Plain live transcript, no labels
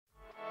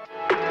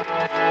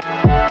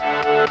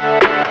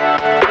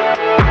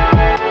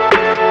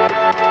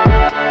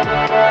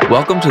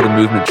Welcome to the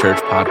Movement Church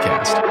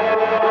podcast.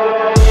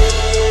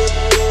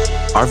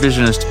 Our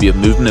vision is to be a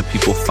movement of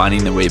people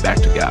finding their way back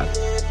to God.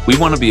 We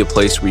want to be a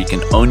place where you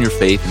can own your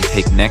faith and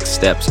take next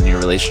steps in your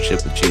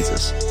relationship with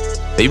Jesus.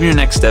 Maybe your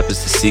next step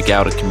is to seek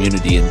out a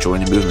community and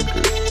join a movement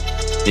group.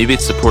 Maybe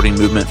it's supporting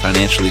movement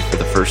financially for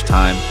the first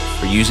time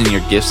or using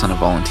your gifts on a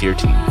volunteer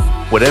team.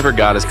 Whatever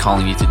God is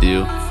calling you to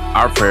do,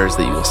 our prayer is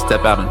that you will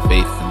step out in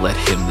faith and let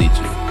Him lead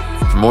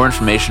you. For more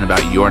information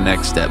about your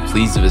next step,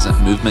 please visit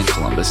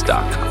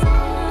movementcolumbus.com.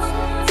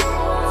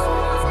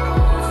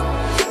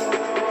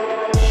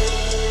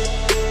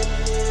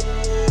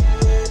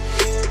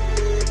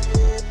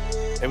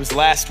 It was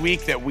last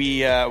week that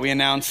we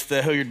announced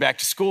the Hilliard Back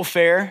to School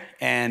Fair,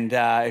 and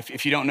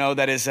if you don't know,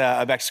 that is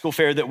a back to school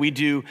fair that we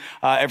do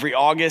every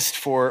August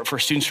for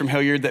students from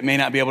Hilliard that may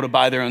not be able to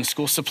buy their own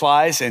school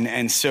supplies,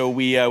 and so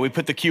we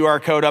put the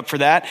QR code up for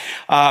that.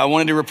 I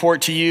wanted to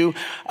report to you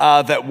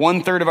that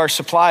 1/3 of our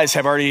supplies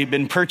have already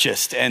been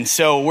purchased, and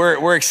so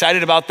we're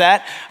excited about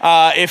that.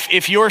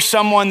 If you're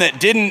someone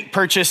that didn't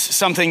purchase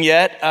something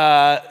yet,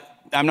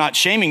 I'm not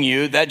shaming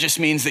you. That just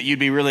means that you'd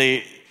be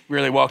really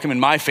welcome in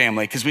my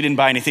family because we didn't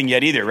buy anything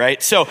yet either,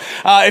 right? So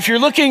if you're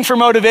looking for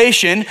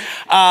motivation,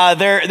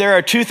 there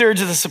are 2/3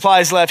 of the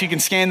supplies left. You can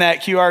scan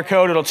that QR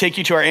code. It'll take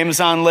you to our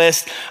Amazon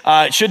list.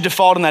 It should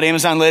default on that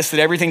Amazon list that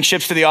everything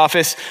ships to the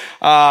office.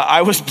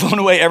 I was blown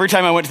away every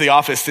time I went to the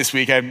office this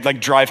week. I'd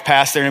drive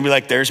past there and be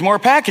like, there's more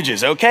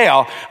packages. Okay,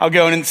 I'll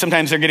go in, and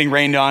sometimes they're getting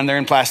rained on. They're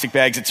in plastic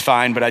bags. It's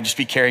fine, but I'd just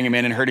be carrying them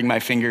in and hurting my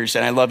fingers,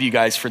 and I love you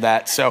guys for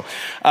that. So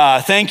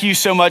thank you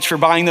so much for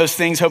buying those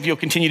things. Hope you'll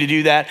continue to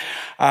do that.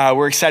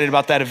 We're excited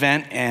about that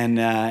event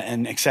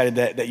and excited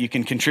that you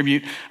can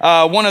contribute.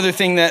 One other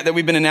thing that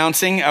we've been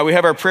announcing, we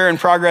have our Prayer and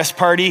Progress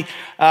party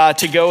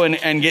to go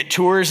and get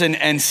tours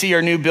and see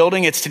our new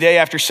building. It's today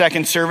after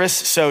second service,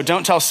 so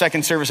don't tell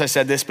second service I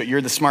said this, but you're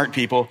the smart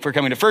people for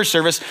coming to first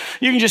service.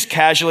 You can just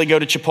casually go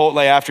to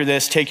Chipotle after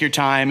this, take your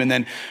time, and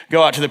then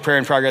go out to the Prayer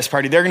and Progress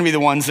party. They're going to be the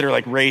ones that are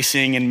like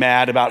racing and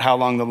mad about how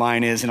long the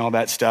line is and all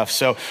that stuff.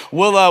 So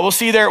we'll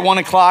see you there at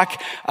 1:00.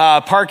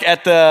 Park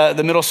at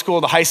the middle school,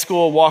 the high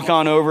school, walk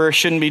on over.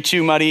 Shouldn't be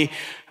too muddy,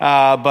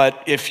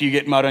 but if you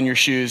get mud on your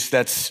shoes,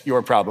 that's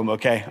your problem,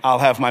 okay? I'll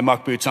have my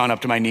muck boots on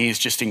up to my knees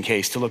just in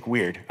case to look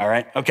weird, all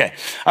right? Okay.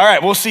 All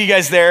right, we'll see you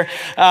guys there,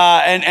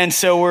 and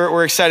so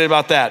we're excited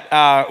about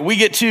that. We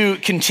get to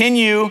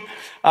continue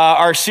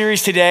our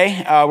series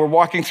today. We're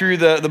walking through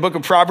the book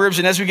of Proverbs,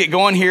 and as we get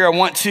going here, I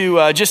want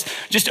to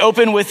just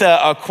open with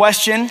a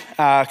question,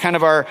 kind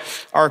of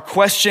our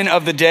question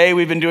of the day.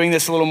 We've been doing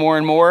this a little more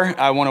and more.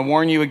 I want to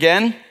warn you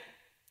again.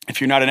 If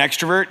you're not an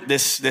extrovert,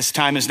 this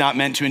time is not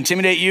meant to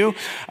intimidate you,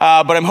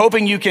 but I'm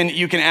hoping you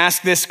can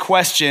ask this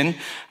question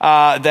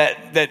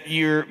that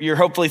you're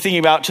hopefully thinking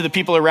about to the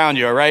people around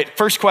you, all right?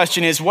 First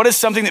question is, what is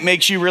something that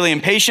makes you really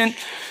impatient?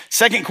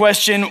 Second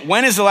question,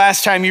 when is the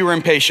last time you were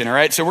impatient, all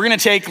right? So we're going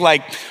to take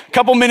like a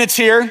couple minutes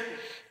here.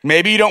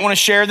 Maybe you don't want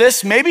to share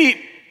this.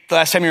 Maybe the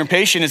last time you're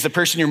impatient is the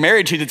person you're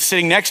married to that's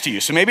sitting next to you.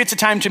 So maybe it's a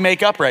time to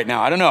make up right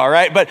now. I don't know, all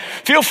right? But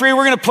feel free.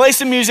 We're going to play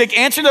some music,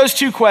 answer those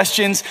two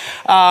questions.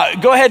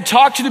 Go ahead,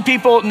 talk to the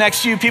people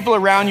next to you, people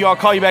around you. I'll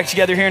call you back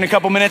together here in a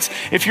couple minutes.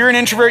 If you're an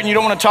introvert and you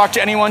don't want to talk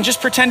to anyone, just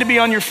pretend to be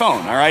on your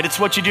phone, all right? It's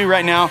what you do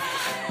right now.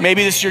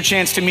 Maybe this is your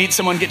chance to meet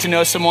someone, get to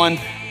know someone.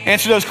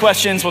 Answer those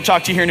questions. We'll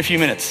talk to you here in a few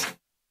minutes.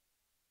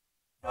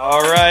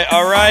 All right.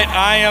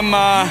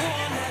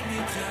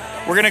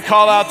 We're going to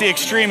call out the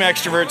extreme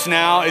extroverts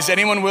now. Is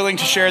anyone willing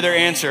to share their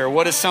answer?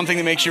 What is something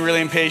that makes you really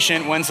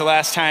impatient? When's the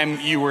last time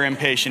you were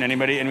impatient?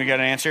 Anybody? And we got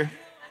an answer?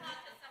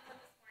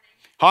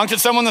 Honked at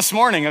someone this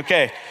morning.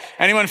 Okay.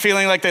 Anyone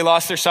feeling like they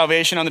lost their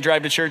salvation on the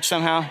drive to church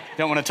somehow?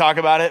 Don't want to talk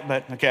about it,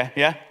 but okay.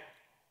 Yeah?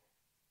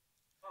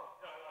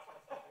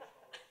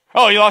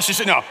 Oh, you lost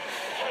your... No.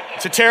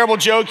 It's a terrible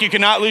joke. You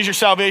cannot lose your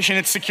salvation.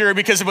 It's secure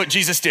because of what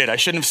Jesus did. I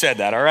shouldn't have said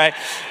that, all right?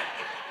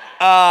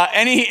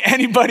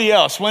 Anybody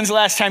else? When's the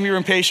last time you were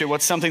impatient?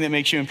 What's something that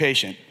makes you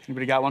impatient?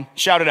 Anybody got one?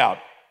 Shout it out.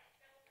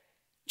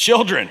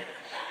 Children.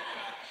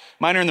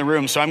 Mine are in the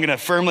room, so I'm going to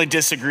firmly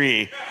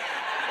disagree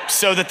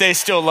so that they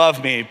still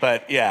love me,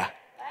 but yeah.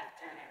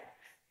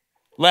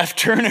 Left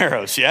turn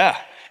arrows, yeah.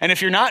 And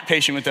if you're not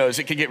patient with those,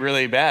 it could get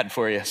really bad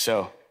for you,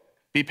 so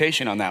be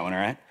patient on that one, all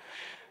right?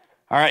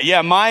 All right,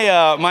 yeah, my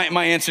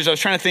answers, I was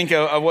trying to think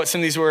of what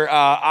some of these were.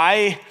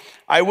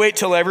 I wait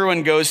till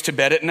everyone goes to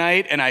bed at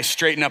night and I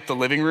straighten up the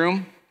living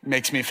room. It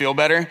makes me feel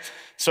better.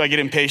 So I get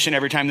impatient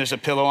every time there's a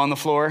pillow on the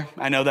floor.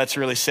 I know that's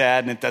really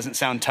sad and it doesn't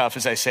sound tough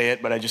as I say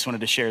it, but I just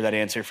wanted to share that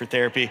answer for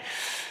therapy.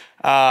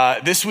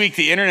 This week,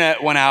 the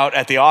internet went out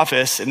at the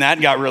office and that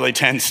got really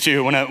tense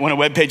too. When a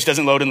web page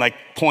doesn't load in like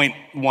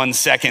 0.1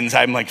 seconds,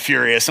 I'm like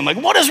furious. I'm like,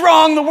 what is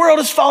wrong? The world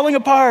is falling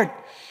apart.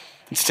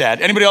 It's sad.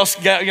 Anybody else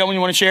got one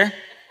you want to share?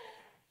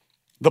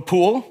 The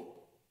pool?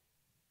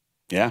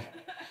 Yeah.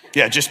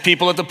 Yeah, just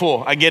people at the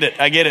pool. I get it.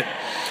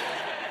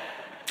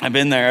 I've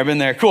been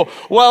there. Cool.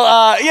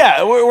 Well,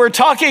 we're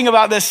talking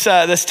about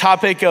this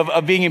topic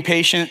of being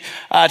impatient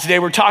today.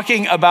 We're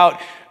talking about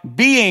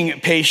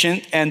being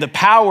patient and the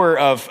power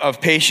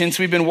of patience.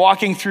 We've been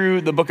walking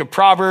through the book of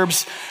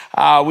Proverbs.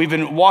 We've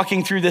been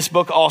walking through this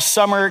book all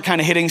summer, kind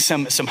of hitting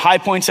some high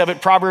points of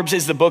it. Proverbs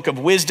is the book of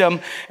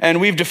wisdom, and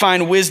we've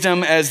defined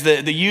wisdom as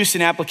the use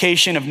and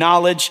application of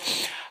knowledge.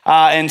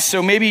 And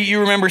so maybe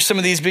you remember some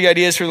of these big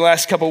ideas from the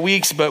last couple of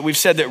weeks, but we've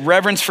said that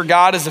reverence for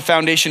God is the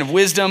foundation of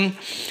wisdom.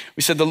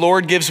 We said the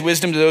Lord gives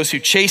wisdom to those who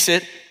chase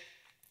it.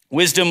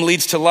 Wisdom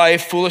leads to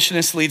life.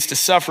 Foolishness leads to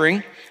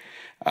suffering.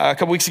 A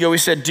couple weeks ago, we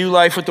said, do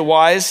life with the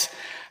wise.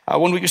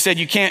 1 week we said,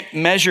 you can't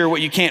measure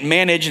what you can't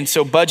manage, and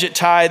so budget,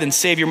 tithe, and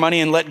save your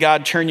money and let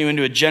God turn you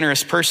into a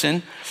generous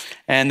person.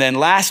 And then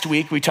last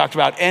week, we talked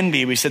about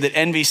envy. We said that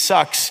envy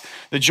sucks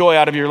the joy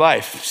out of your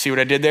life. See what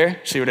I did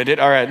there? See what I did?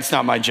 All right, it's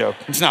not my joke.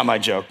 It's not my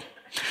joke.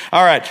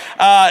 All right,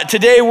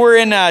 today we're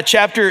in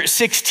chapter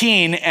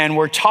 16, and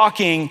we're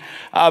talking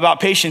about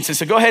patience. And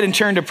so go ahead and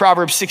turn to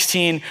Proverbs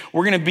 16.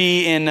 We're going to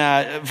be in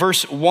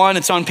verse 1.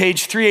 It's on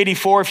page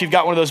 384. If you've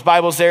got one of those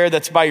Bibles there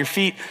that's by your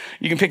feet,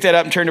 you can pick that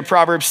up and turn to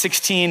Proverbs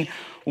 16,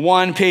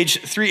 1, page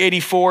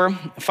 384.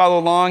 Follow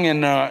along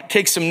and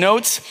take some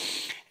notes.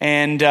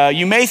 And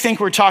you may think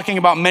we're talking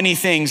about many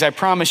things. I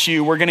promise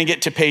you, we're going to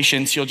get to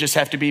patience. You'll just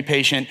have to be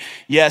patient.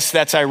 Yes,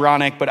 that's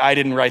ironic, but I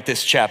didn't write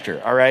this chapter,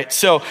 all right?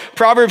 So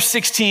Proverbs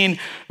 16,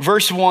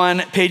 verse 1,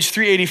 page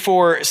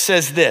 384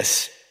 says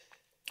this: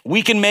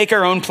 we can make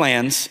our own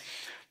plans,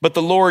 but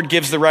the Lord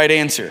gives the right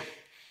answer.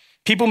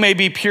 People may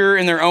be pure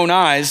in their own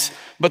eyes,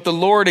 but the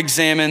Lord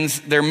examines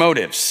their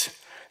motives.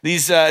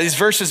 These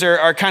verses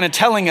are kind of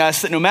telling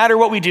us that no matter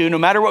what we do, no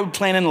matter what we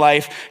plan in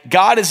life,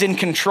 God is in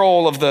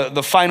control of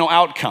the final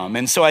outcome.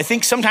 And so I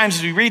think sometimes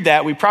as we read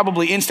that, we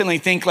probably instantly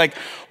think like,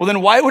 well,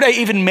 then why would I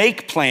even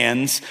make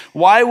plans?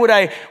 Why would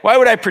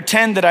I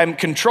pretend that I'm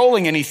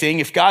controlling anything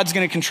if God's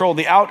going to control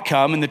the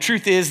outcome? And the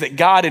truth is that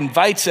God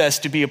invites us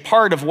to be a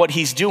part of what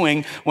he's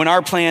doing when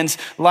our plans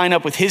line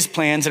up with his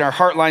plans and our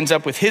heart lines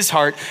up with his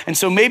heart. And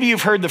so maybe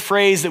you've heard the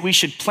phrase that we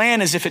should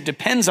plan as if it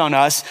depends on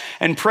us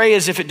and pray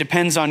as if it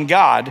depends on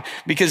God.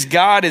 Because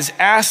God is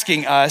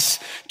asking us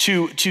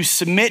to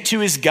submit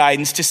to his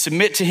guidance, to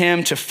submit to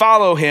him, to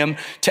follow him,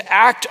 to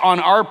act on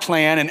our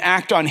plan and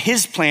act on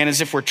his plan as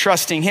if we're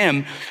trusting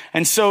him.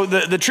 And so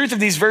the truth of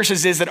these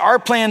verses is that our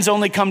plans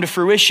only come to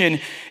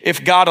fruition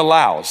if God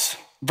allows.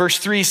 Verse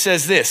 3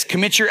 says this: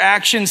 commit your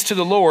actions to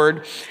the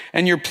Lord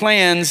and your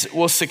plans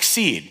will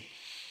succeed.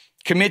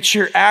 Commit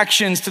your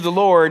actions to the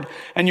Lord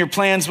and your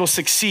plans will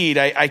succeed.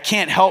 I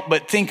can't help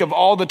but think of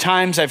all the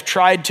times I've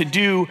tried to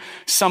do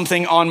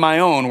something on my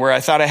own, where I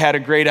thought I had a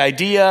great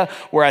idea,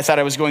 where I thought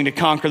I was going to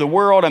conquer the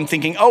world. I'm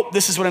thinking, oh,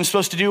 this is what I'm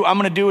supposed to do. I'm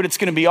going to do it. It's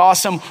going to be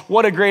awesome.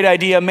 What a great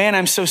idea. Man,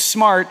 I'm so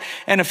smart.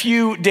 And a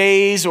few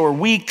days or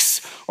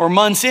weeks or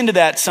months into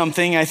that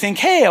something, I think,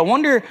 hey, I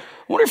wonder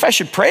if I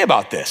should pray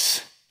about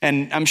this.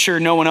 And I'm sure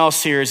no one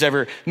else here has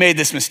ever made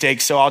this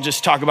mistake, so I'll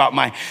just talk about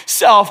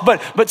myself.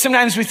 But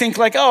sometimes we think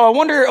like, oh, I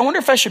wonder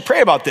if I should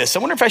pray about this. I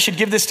wonder if I should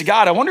give this to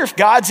God. I wonder if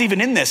God's even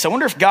in this. I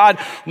wonder if God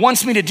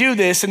wants me to do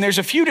this. And there's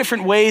a few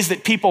different ways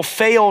that people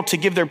fail to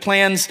give their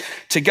plans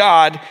to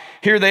God.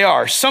 Here they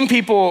are. Some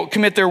people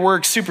commit their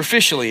work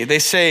superficially. They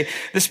say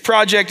this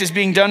project is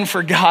being done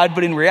for God,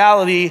 but in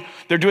reality,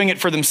 they're doing it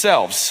for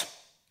themselves.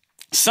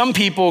 Some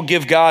people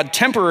give God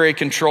temporary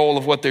control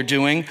of what they're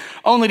doing,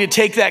 only to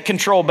take that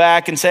control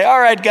back and say, all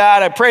right,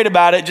 God, I prayed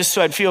about it just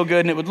so I'd feel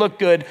good and it would look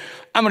good.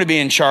 I'm going to be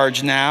in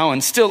charge now.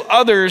 And still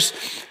others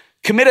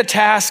commit a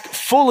task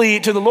fully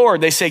to the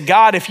Lord. They say,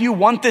 God, if you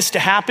want this to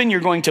happen, you're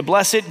going to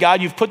bless it.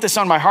 God, you've put this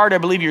on my heart. I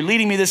believe you're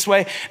leading me this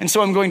way. And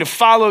so I'm going to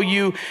follow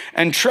you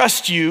and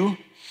trust you.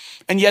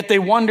 And yet they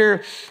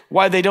wonder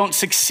why they don't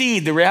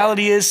succeed. The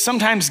reality is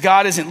sometimes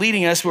God isn't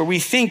leading us where we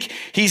think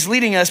he's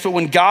leading us, but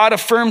when God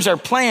affirms our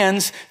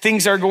plans,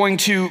 things are going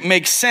to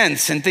make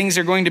sense and things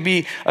are going to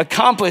be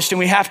accomplished. And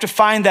we have to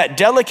find that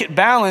delicate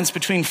balance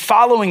between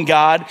following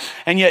God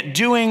and yet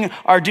doing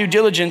our due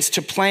diligence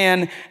to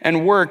plan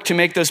and work to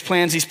make those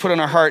plans he's put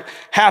on our heart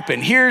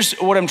happen. Here's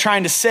what I'm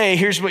trying to say.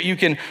 Here's what you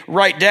can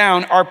write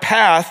down. Our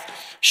path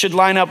should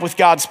line up with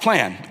God's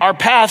plan. Our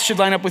path should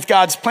line up with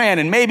God's plan.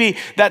 And maybe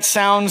that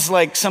sounds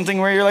like something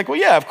where you're like, well,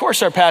 yeah, of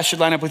course our path should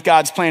line up with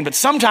God's plan. But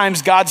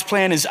sometimes God's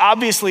plan is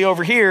obviously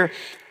over here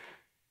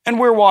and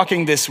we're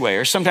walking this way.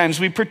 Or sometimes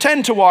we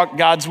pretend to walk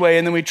God's way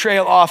and then we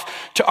trail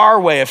off to our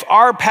way. If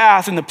our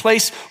path and the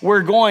place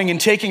we're going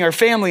and taking our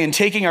family and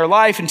taking our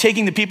life and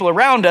taking the people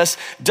around us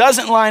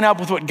doesn't line up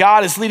with what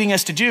God is leading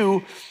us to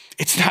do,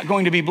 it's not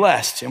going to be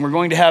blessed. And we're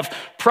going to have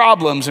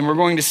problems and we're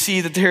going to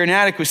see that there are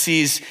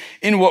inadequacies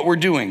in what we're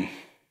doing.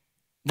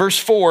 Verse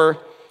 4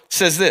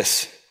 says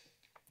this: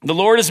 the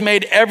Lord has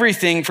made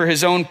everything for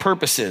his own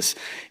purposes,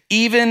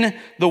 even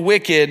the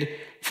wicked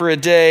for a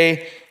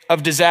day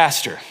of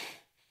disaster.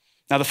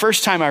 Now, the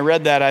first time I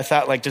read that, I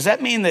thought, like, does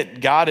that mean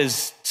that God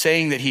is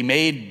saying that he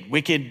made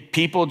wicked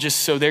people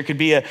just so there could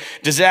be a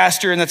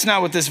disaster. And that's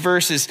not what this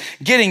verse is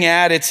getting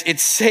at.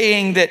 It's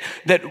saying that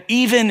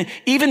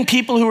even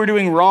people who are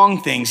doing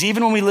wrong things,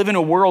 even when we live in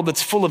a world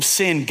that's full of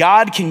sin,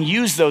 God can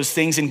use those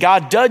things, and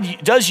God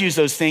does use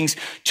those things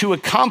to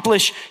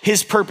accomplish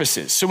his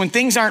purposes. So when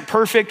things aren't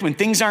perfect, when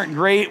things aren't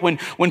great, when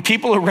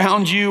people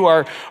around you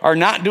are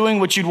not doing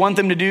what you'd want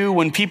them to do,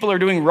 when people are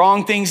doing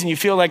wrong things and you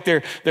feel like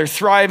they're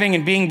thriving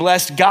and being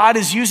blessed, God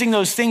is using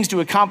those things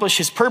to accomplish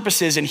his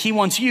purposes, and he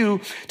wants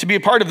you to be a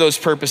part of those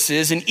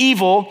purposes. And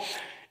evil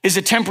is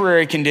a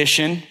temporary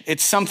condition.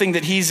 It's something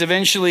that he's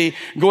eventually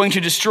going to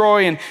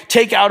destroy and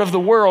take out of the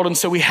world. And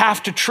so we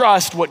have to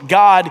trust what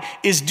God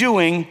is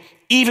doing,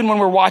 even when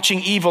we're watching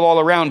evil all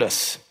around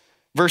us.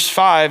 Verse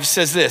 5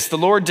 says this: "The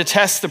Lord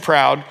detests the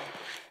proud.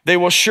 They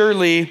will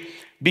surely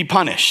be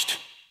punished."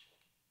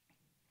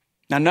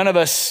 Now, none of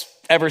us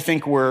ever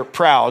think we're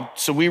proud,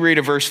 so we read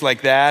a verse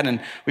like that, and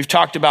we've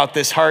talked about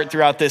this heart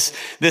throughout this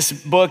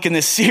book and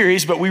this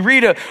series, but we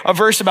read a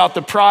verse about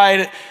the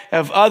pride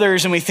of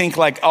others, and we think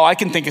like, oh, I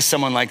can think of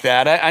someone like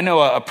that. I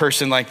know a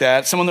person like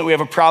that, someone that we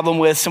have a problem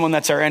with, someone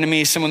that's our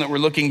enemy, someone that we're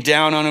looking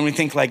down on, and we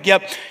think like,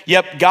 yep,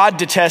 God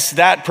detests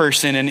that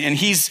person, and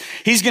he's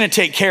going to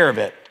take care of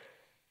it.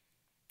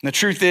 And the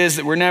truth is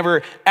that we're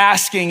never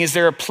asking, is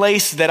there a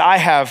place that I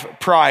have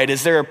pride?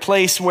 Is there a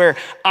place where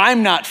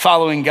I'm not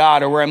following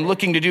God or where I'm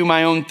looking to do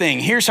my own thing?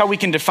 Here's how we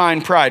can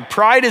define pride.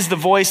 Pride is the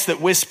voice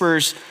that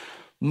whispers,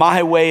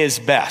 "My way is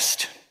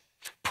best."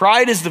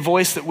 Pride is the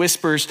voice that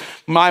whispers,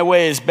 "My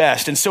way is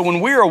best." And so when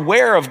we're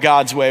aware of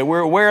God's way, we're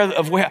aware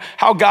of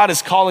how God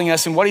is calling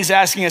us and what he's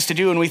asking us to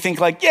do, and we think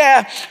like,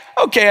 yeah,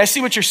 okay, I see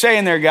what you're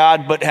saying there,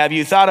 God, but have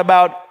you thought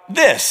about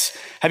this?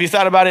 Have you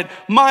thought about it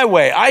my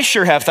way? I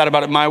sure have thought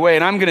about it my way,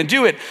 and I'm going to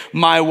do it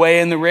my way.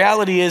 And the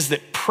reality is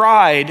that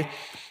pride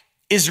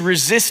is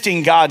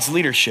resisting God's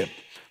leadership.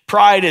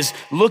 Pride is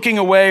looking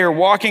away or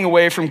walking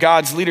away from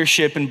God's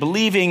leadership and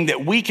believing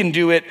that we can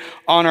do it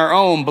on our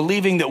own,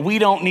 believing that we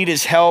don't need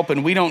his help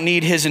and we don't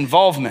need his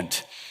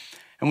involvement.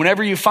 And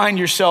whenever you find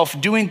yourself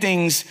doing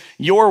things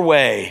your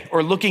way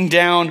or looking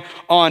down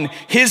on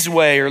his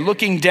way or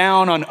looking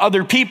down on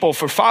other people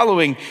for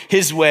following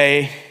his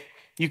way,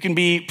 you can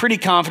be pretty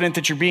confident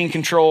that you're being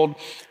controlled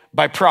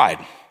by pride.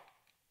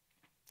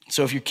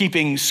 So if you're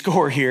keeping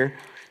score here,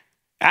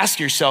 ask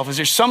yourself, is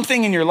there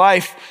something in your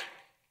life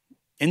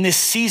in this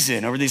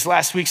season, over these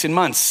last weeks and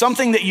months,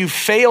 something that you've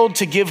failed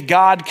to give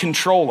God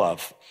control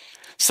of?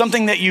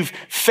 Something that you've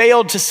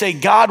failed to say,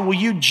 God, will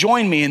you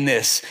join me in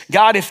this?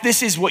 God, if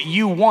this is what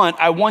you want,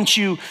 I want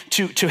you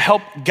to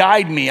help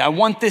guide me. I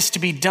want this to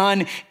be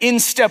done in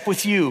step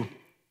with you.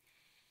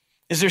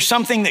 Is there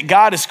something that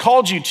God has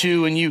called you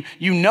to, and you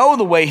know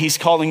the way he's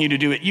calling you to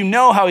do it? You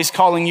know how he's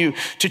calling you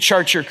to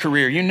chart your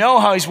career. You know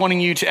how he's wanting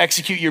you to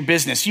execute your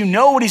business. You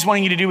know what he's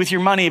wanting you to do with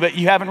your money, but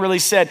you haven't really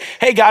said,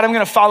 hey, God, I'm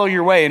going to follow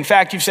your way. In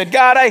fact, you've said,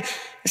 God, I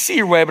see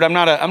your way, but I'm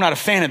not a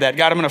fan of that.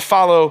 God, I'm going to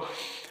follow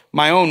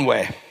my own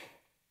way.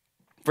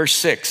 Verse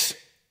 6,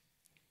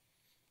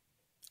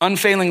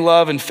 unfailing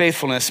love and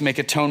faithfulness make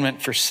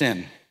atonement for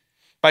sin.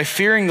 By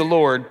fearing the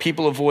Lord,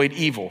 people avoid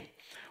evil.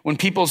 When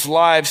people's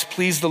lives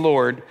please the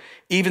Lord,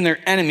 even their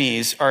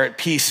enemies are at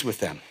peace with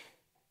them.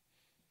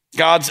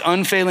 God's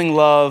unfailing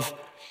love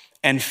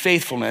and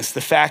faithfulness,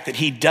 the fact that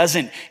he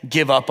doesn't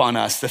give up on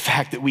us, the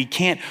fact that we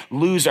can't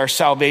lose our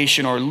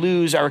salvation or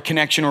lose our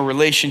connection or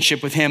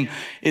relationship with him,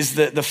 is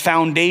the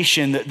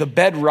foundation, the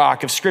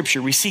bedrock of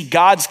Scripture. We see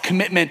God's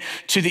commitment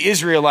to the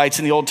Israelites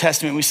in the Old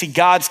Testament. We see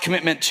God's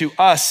commitment to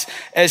us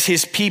as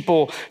his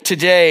people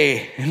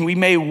today. And we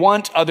may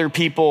want other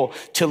people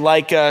to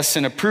like us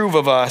and approve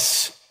of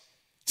us.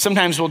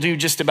 Sometimes we'll do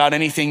just about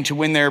anything to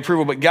win their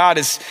approval, but God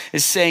is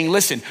saying,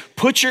 listen,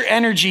 put your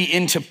energy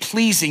into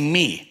pleasing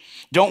me.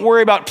 Don't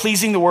worry about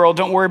pleasing the world.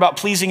 Don't worry about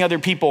pleasing other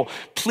people.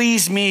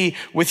 Please me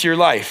with your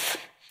life.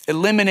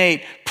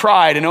 Eliminate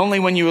pride, and only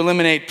when you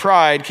eliminate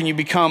pride can you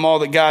become all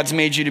that God's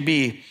made you to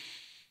be.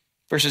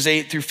 Verses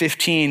 8 through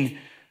 15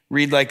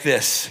 read like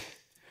this: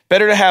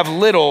 better to have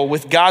little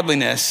with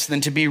godliness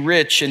than to be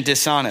rich and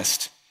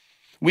dishonest.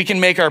 We can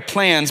make our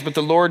plans, but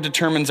the Lord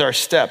determines our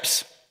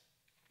steps.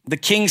 The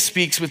king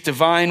speaks with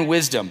divine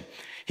wisdom.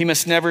 He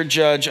must never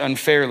judge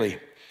unfairly.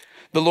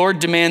 The Lord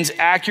demands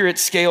accurate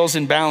scales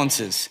and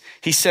balances.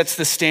 He sets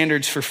the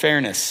standards for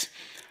fairness.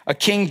 A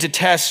king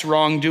detests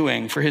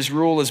wrongdoing, for his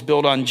rule is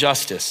built on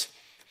justice.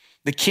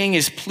 The king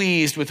is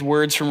pleased with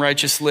words from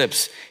righteous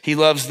lips. He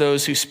loves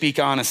those who speak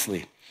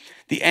honestly.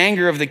 The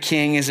anger of the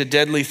king is a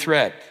deadly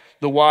threat.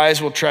 The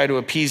wise will try to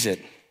appease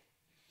it.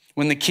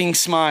 When the king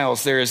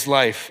smiles, there is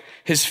life.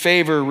 His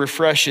favor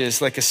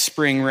refreshes like a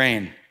spring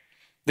rain.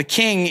 The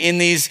king in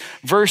these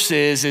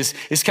verses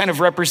is kind of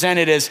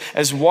represented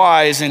as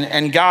wise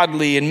and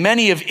godly. And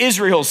many of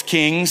Israel's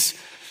kings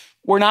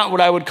were not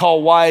what I would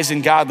call wise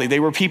and godly. They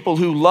were people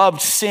who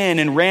loved sin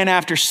and ran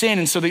after sin.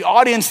 And so the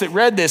audience that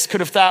read this could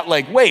have thought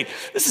like, wait,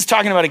 this is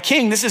talking about a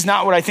king. This is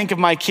not what I think of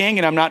my king.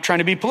 And I'm not trying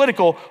to be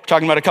political. We're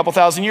talking about a couple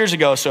thousand years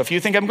ago. So if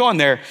you think I'm going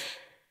there,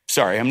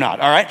 sorry, I'm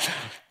not. All right.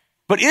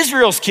 But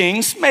Israel's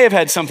kings may have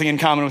had something in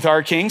common with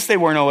our kings. They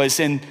weren't always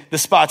in the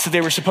spots that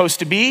they were supposed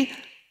to be.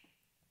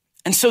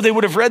 And so they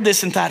would have read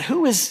this and thought,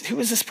 who is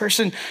this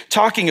person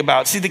talking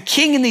about? See, the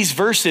king in these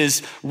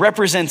verses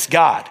represents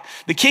God.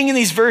 The king in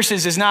these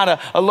verses is not a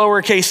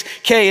lowercase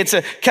k, it's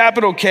a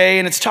capital K,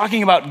 and it's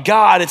talking about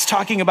God. It's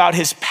talking about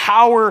his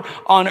power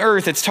on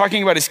earth. It's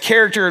talking about his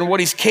character and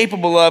what he's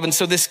capable of. And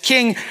so this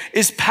king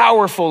is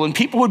powerful, and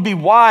people would be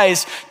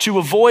wise to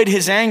avoid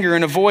his anger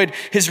and avoid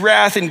his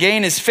wrath and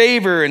gain his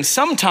favor. And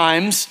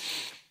sometimes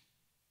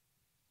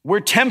we're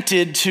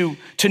tempted to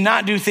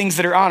not do things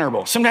that are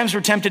honorable. Sometimes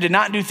we're tempted to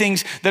not do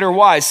things that are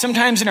wise.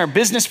 Sometimes in our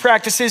business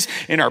practices,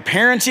 in our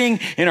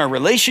parenting, in our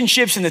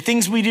relationships, and the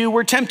things we do,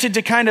 we're tempted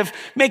to kind of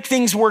make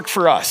things work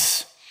for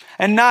us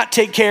and not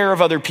take care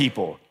of other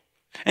people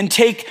and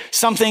take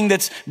something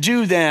that's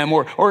due them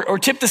or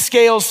tip the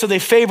scales so they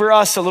favor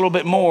us a little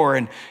bit more.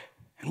 And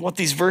what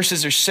these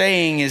verses are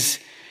saying is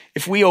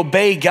if we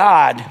obey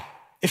God,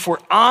 if we're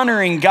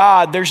honoring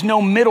God, there's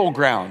no middle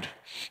ground.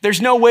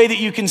 There's no way that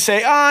you can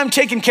say, I'm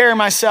taking care of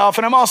myself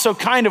and I'm also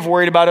kind of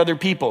worried about other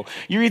people.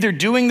 You're either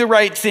doing the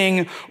right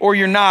thing or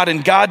you're not.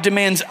 And God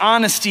demands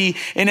honesty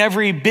in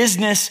every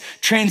business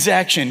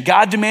transaction.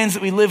 God demands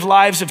that we live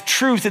lives of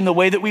truth in the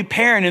way that we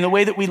parent, in the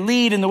way that we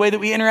lead, in the way that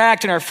we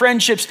interact in our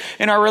friendships,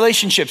 in our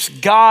relationships.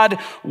 God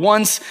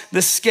wants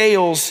the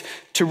scales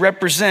to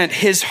represent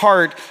his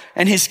heart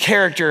and his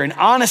character. And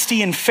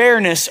honesty and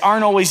fairness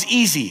aren't always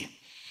easy,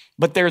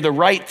 but they're the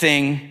right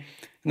thing.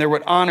 And they're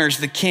what honors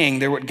the king.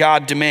 They're what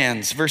God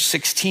demands. Verse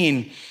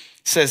 16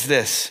 says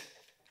this,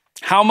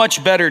 how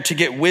much better to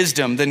get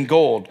wisdom than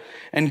gold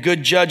and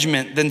good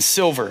judgment than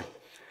silver.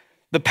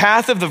 The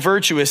path of the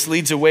virtuous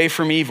leads away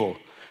from evil.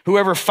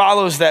 Whoever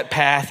follows that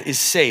path is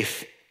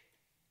safe.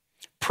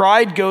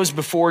 Pride goes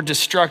before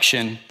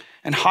destruction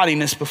and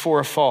haughtiness before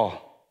a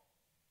fall.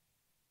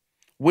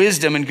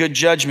 Wisdom and good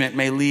judgment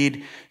may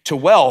lead to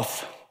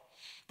wealth,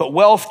 but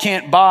wealth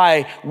can't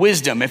buy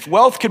wisdom. If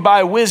wealth could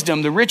buy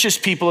wisdom, the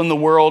richest people in the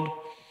world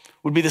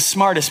would be the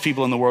smartest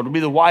people in the world, would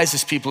be the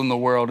wisest people in the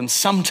world. And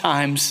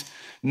sometimes,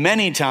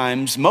 many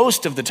times,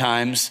 most of the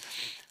times,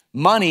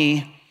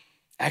 money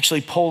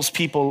actually pulls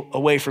people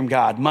away from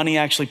God. Money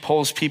actually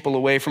pulls people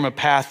away from a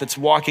path that's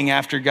walking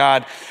after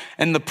God.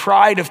 And the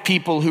pride of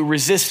people who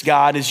resist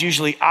God is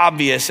usually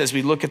obvious as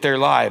we look at their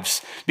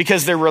lives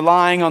because they're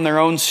relying on their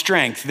own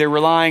strength. They're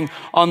relying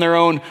on their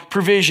own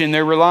provision.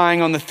 They're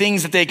relying on the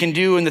things that they can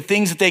do and the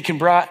things that they can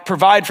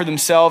provide for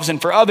themselves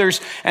and for others.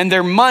 And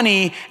their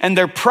money and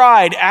their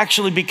pride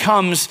actually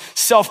becomes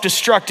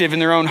self-destructive in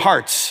their own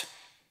hearts.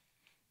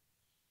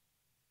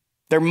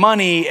 Their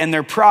money and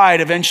their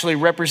pride eventually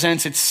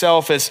represents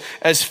itself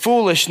as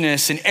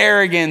foolishness and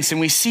arrogance. And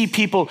we see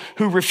people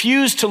who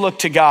refuse to look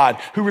to God,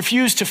 who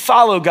refuse to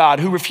follow God,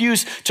 who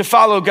refuse to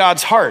follow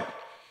God's heart.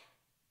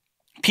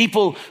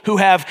 People who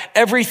have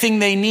everything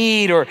they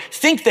need or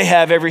think they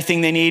have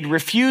everything they need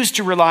refuse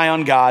to rely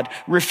on God,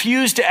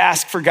 refuse to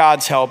ask for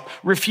God's help,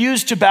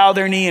 refuse to bow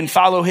their knee and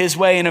follow his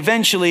way. And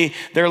eventually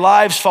their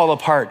lives fall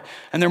apart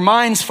and their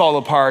minds fall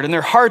apart and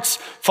their hearts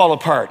fall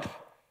apart.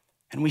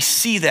 And we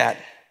see that.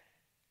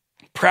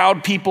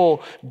 Proud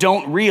people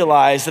don't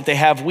realize that they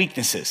have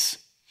weaknesses.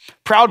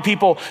 Proud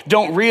people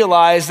don't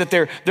realize that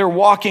they're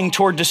walking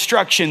toward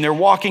destruction. They're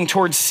walking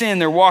toward sin.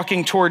 They're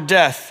walking toward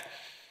death.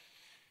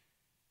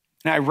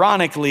 And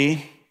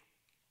ironically,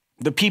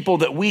 the people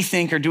that we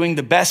think are doing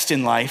the best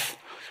in life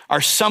are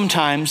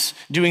sometimes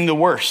doing the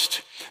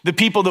worst. The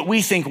people that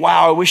we think,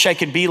 wow, I wish I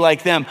could be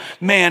like them.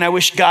 Man, I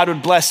wish God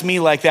would bless me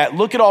like that.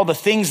 Look at all the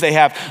things they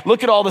have.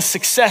 Look at all the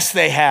success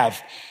they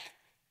have.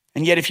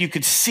 And yet if you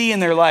could see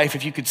in their life,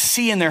 if you could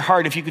see in their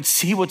heart, if you could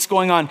see what's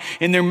going on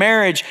in their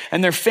marriage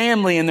and their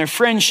family and their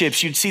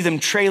friendships, you'd see them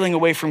trailing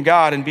away from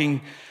God and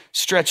being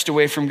stretched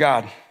away from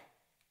God.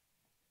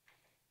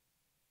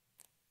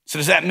 So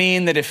does that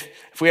mean that if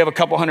we have a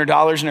couple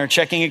 $100 in our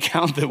checking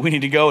account that we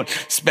need to go and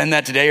spend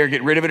that today or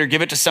get rid of it or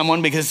give it to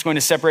someone because it's going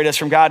to separate us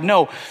from God?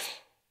 No,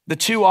 the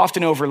two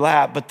often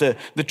overlap, but the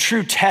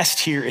true test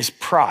here is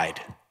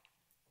pride.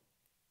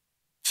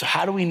 So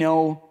how do we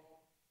know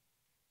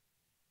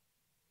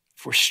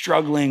if we're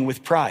struggling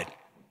with pride?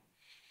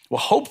 Well,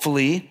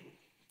 hopefully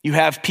you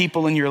have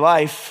people in your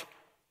life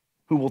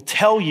who will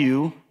tell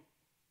you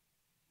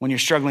when you're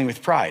struggling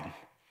with pride.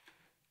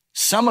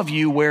 Some of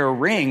you wear a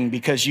ring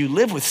because you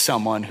live with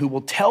someone who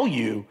will tell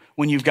you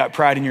when you've got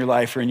pride in your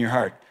life or in your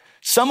heart.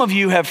 Some of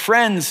you have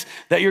friends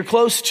that you're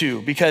close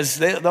to because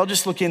they'll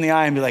just look you in the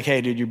eye and be like,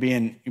 hey, dude, you're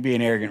being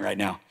arrogant right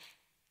now.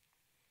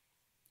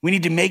 We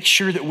need to make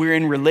sure that we're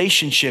in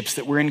relationships,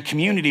 that we're in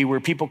community where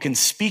people can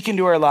speak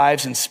into our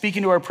lives and speak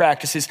into our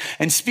practices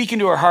and speak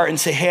into our heart and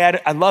say, hey,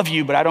 I love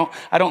you, but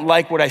I don't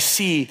like what I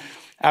see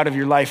out of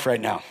your life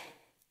right now.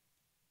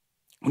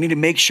 We need to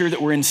make sure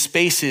that we're in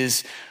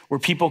spaces where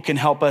people can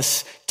help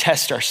us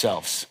test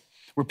ourselves,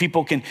 where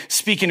people can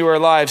speak into our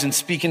lives and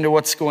speak into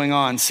what's going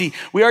on. See,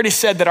 we already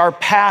said that our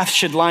path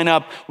should line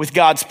up with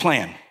God's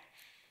plan.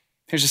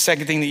 Here's the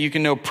second thing that you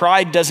can know.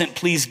 Pride doesn't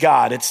please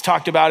God. It's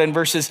talked about in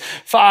verses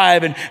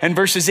 5 and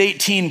verses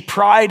 18.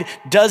 Pride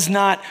does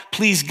not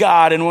please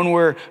God. And when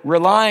we're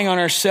relying on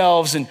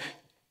ourselves and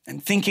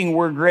thinking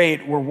we're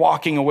great, we're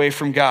walking away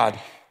from God.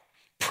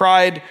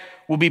 Pride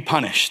will be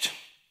punished.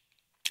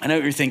 I know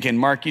what you're thinking.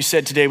 Mark, you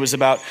said today was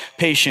about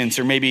patience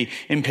or maybe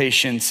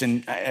impatience.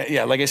 And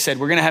like I said,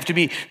 we're going to have to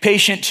be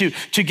patient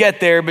to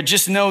get there, but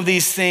just know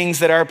these things,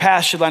 that our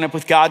path should line up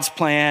with God's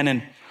plan,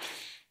 and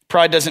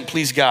pride doesn't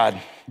please God.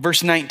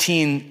 Verse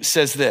 19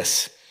 says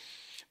this: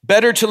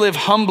 better to live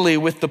humbly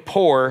with the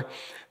poor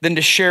than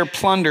to share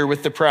plunder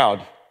with the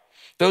proud.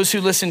 Those who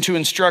listen to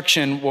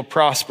instruction will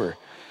prosper.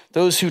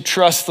 Those who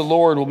trust the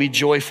Lord will be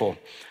joyful.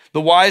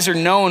 The wise are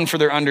known for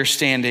their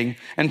understanding,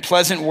 and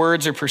pleasant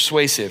words are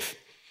persuasive.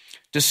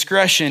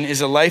 Discretion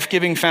is a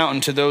life-giving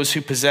fountain to those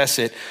who possess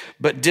it,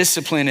 but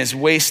discipline is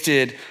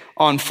wasted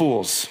on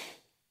fools.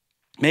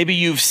 Maybe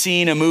you've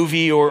seen a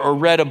movie or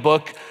read a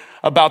book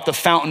about the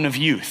fountain of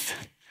youth.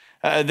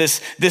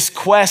 This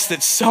quest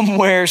that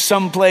somewhere,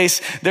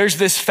 someplace, there's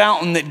this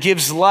fountain that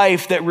gives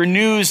life, that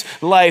renews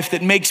life,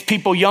 that makes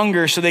people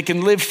younger so they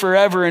can live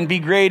forever and be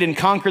great and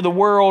conquer the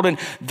world. And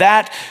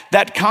that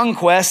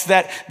conquest,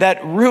 that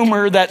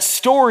rumor, that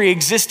story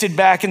existed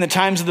back in the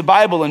times of the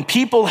Bible. And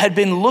people had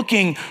been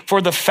looking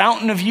for the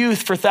fountain of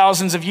youth for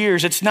thousands of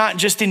years. It's not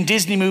just in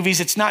Disney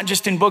movies. It's not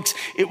just in books.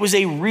 It was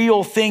a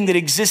real thing that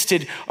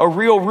existed, a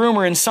real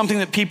rumor, and something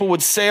that people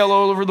would sail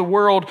all over the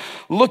world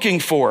looking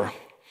for.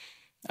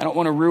 I don't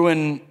want to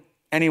ruin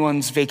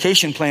anyone's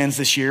vacation plans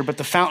this year, but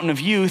the fountain of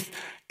youth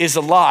is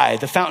a lie.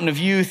 The fountain of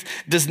youth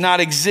does not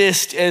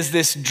exist as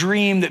this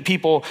dream that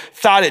people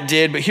thought it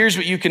did. But here's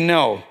what you can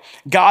know.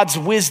 God's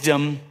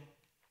wisdom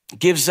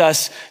gives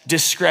us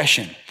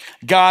discretion.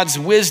 God's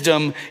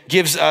wisdom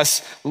gives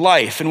us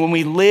life. And when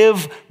we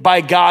live by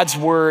God's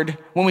word,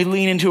 when we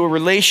lean into a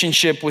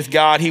relationship with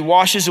God, he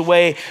washes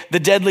away the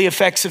deadly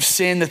effects of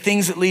sin, the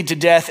things that lead to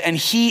death, and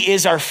he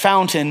is our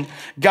fountain.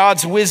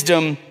 God's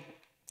wisdom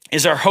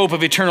is our hope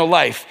of eternal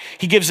life.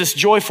 He gives us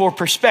joyful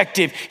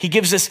perspective. He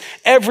gives us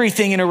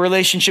everything in a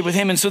relationship with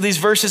him. And so these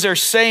verses are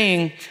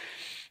saying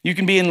you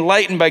can be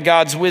enlightened by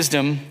God's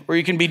wisdom, or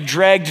you can be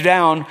dragged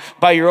down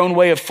by your own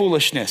way of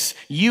foolishness.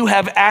 You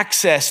have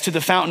access to the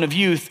fountain of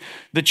youth.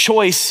 The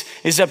choice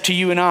is up to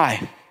you and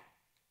I.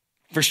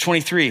 Verse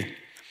 23,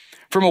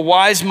 from a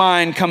wise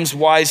mind comes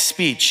wise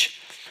speech.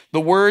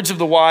 The words of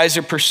the wise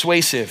are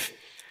persuasive.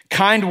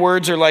 Kind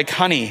words are like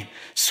honey,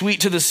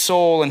 sweet to the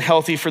soul and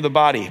healthy for the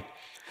body.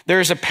 There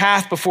is a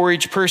path before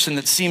each person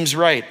that seems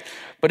right,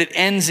 but it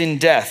ends in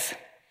death.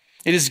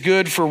 It is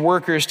good for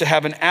workers to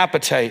have an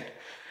appetite.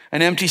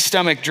 An empty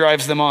stomach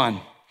drives them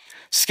on.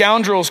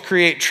 Scoundrels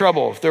create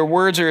trouble. Their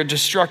words are a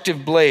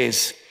destructive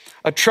blaze.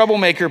 A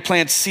troublemaker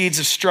plants seeds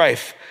of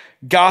strife.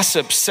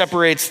 Gossip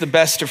separates the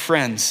best of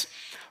friends.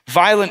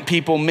 Violent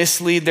people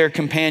mislead their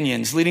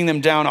companions, leading them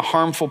down a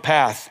harmful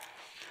path.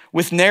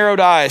 With narrowed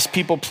eyes,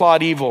 people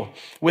plot evil.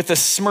 With a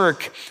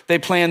smirk, they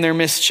plan their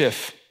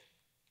mischief.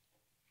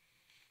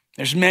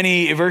 There's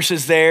many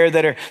verses there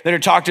that are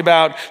talked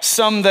about,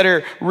 some that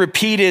are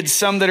repeated,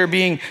 some that are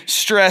being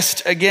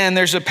stressed. Again,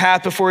 there's a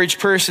path before each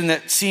person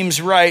that seems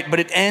right,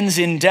 but it ends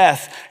in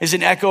death, is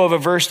an echo of a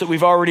verse that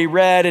we've already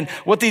read. And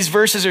what these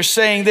verses are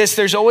saying,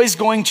 there's always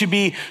going to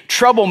be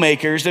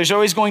troublemakers. There's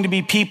always going to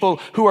be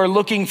people who are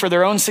looking for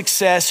their own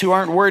success, who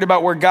aren't worried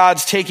about where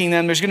God's taking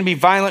them. There's going to be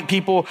violent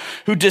people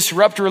who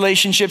disrupt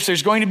relationships.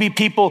 There's going to be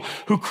people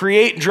who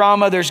create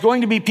drama. There's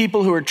going to be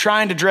people who are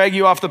trying to drag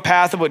you off the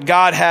path of what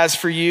God has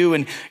for you.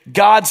 And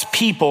God's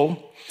people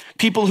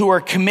who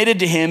are committed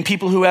to him,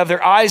 people who have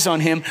their eyes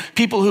on him,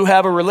 people who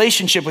have a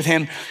relationship with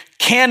him,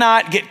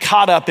 cannot get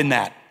caught up in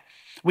that.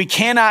 We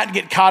cannot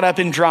get caught up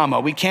in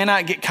drama. We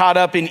cannot get caught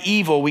up in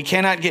evil. We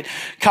cannot get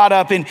caught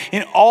up in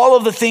all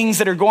of the things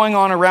that are going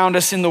on around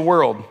us in the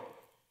world.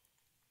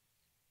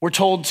 We're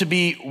told to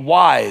be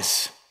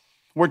wise.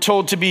 We're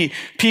told to be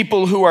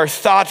people who are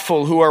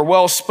thoughtful, who are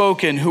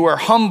well-spoken, who are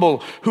humble,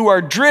 who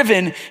are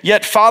driven,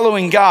 yet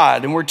following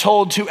God. And we're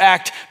told to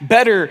act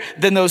better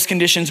than those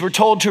conditions. We're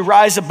told to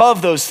rise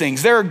above those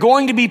things. There are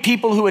going to be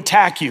people who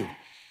attack you.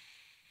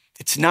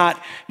 It's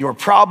not your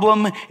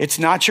problem. It's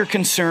not your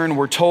concern.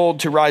 We're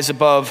told to rise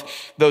above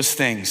those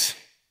things.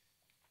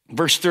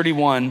 Verse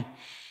 31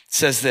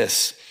 says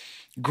this: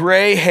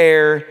 gray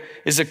hair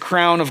is a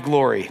crown of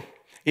glory.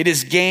 It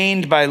is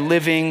gained by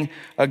living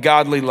a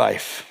godly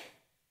life.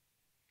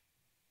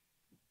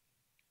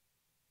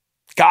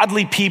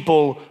 Godly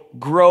people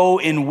grow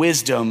in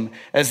wisdom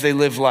as they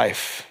live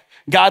life.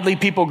 Godly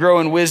people grow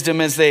in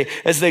wisdom as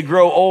they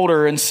grow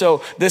older. And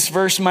so this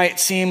verse might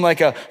seem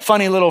like a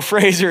funny little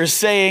phrase or a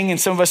saying, and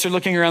some of us are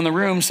looking around the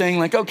room saying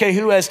like, okay,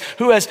 who has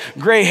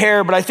gray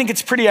hair? But I think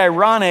it's pretty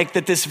ironic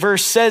that this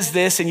verse says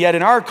this, and yet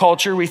in our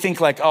culture we think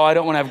like, oh, I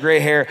don't want to have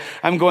gray hair.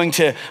 I'm going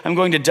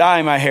to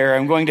dye my hair.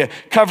 I'm going to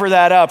cover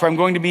that up. I'm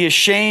going to be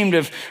ashamed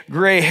of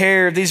gray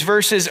hair. These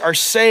verses are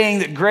saying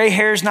that gray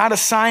hair is not a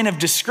sign of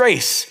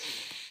disgrace.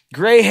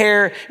 Gray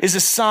hair is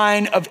a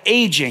sign of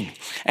aging.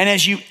 And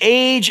as you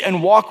age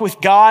and walk with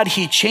God,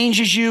 he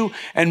changes you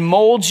and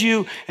molds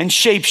you and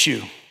shapes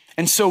you.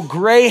 And so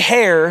gray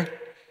hair,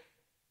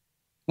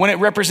 when it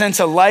represents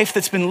a life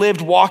that's been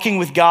lived walking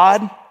with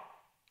God,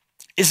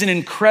 is an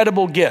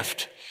incredible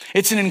gift.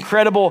 It's an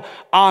incredible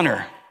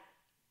honor.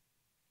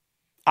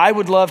 I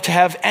would love to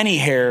have any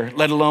hair,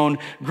 let alone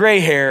gray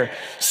hair.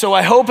 So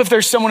I hope if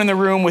there's someone in the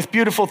room with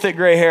beautiful, thick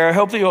gray hair, I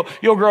hope that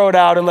you'll grow it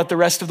out and let the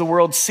rest of the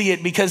world see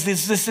it, because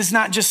this is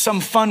not just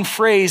some fun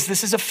phrase.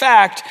 This is a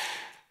fact.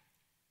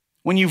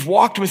 When you've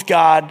walked with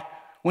God,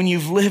 when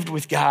you've lived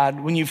with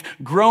God, when you've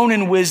grown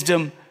in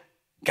wisdom,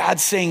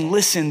 God's saying,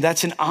 listen,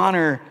 that's an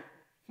honor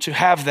to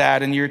have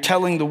that. And you're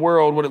telling the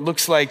world what it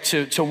looks like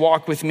to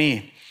walk with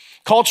me.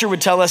 Culture would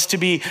tell us to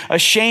be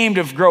ashamed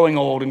of growing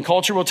old, and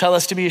culture will tell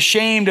us to be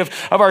ashamed of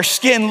our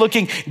skin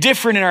looking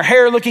different and our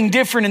hair looking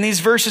different. And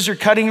these verses are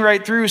cutting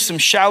right through some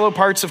shallow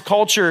parts of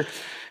culture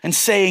and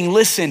saying,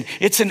 listen,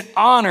 it's an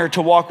honor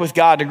to walk with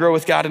God, to grow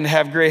with God, and to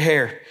have gray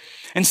hair.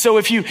 And so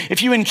if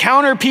you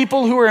encounter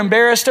people who are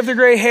embarrassed of their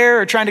gray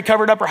hair or trying to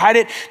cover it up or hide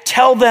it,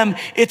 tell them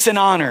it's an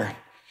honor.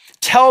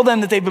 Tell them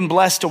that they've been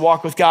blessed to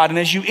walk with God. And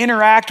as you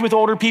interact with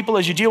older people,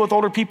 as you deal with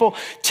older people,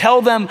 tell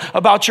them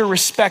about your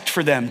respect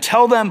for them.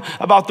 Tell them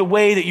about the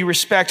way that you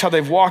respect how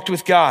they've walked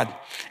with God.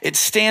 It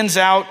stands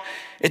out,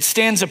 it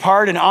stands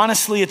apart, and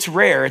honestly, it's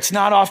rare. It's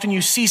not often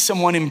you see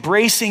someone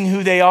embracing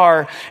who they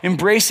are,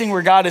 embracing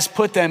where God has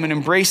put them, and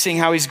embracing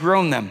how he's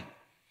grown them.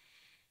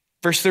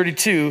 Verse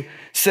 32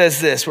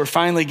 says this. We're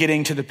finally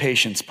getting to the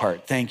patience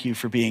part. Thank you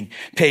for being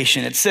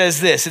patient. It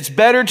says this: it's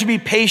better to be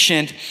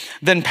patient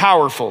than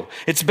powerful.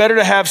 It's better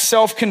to have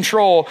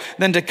self-control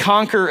than to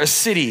conquer a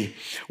city.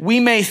 We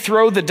may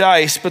throw the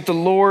dice, but the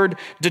Lord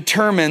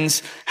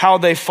determines how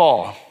they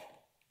fall.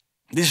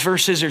 These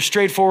verses are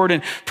straightforward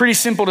and pretty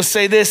simple to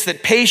say this,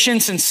 that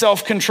patience and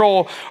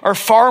self-control are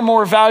far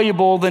more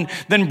valuable than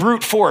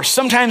brute force.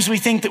 Sometimes we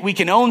think that we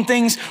can own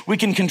things, we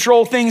can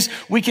control things,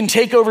 we can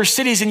take over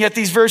cities, and yet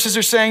these verses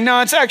are saying, no,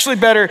 it's actually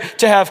better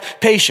to have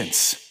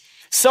patience.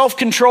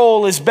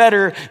 Self-control is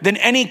better than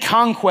any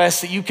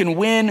conquest that you can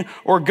win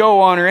or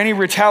go on, or any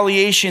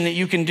retaliation that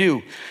you can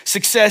do.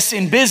 Success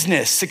in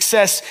business,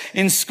 success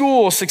in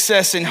school,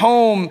 success in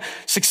home,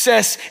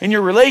 success in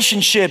your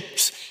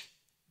relationships,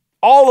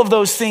 all of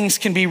those things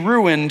can be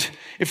ruined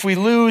if we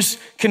lose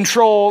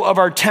control of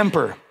our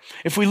temper,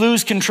 if we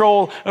lose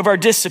control of our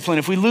discipline,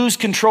 if we lose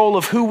control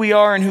of who we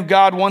are and who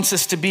God wants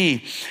us to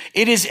be.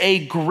 It is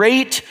a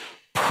great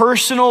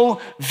personal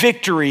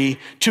victory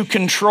to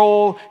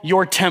control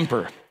your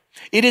temper.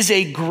 It is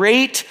a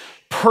great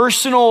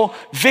personal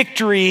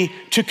victory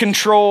to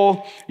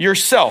control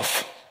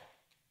yourself.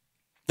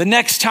 The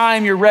next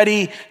time you're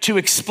ready to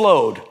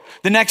explode,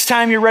 the next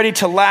time you're ready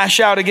to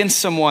lash out against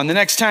someone, the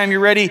next time you're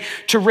ready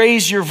to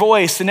raise your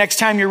voice, the next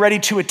time you're ready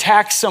to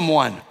attack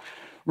someone,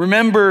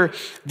 remember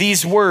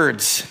these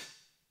words.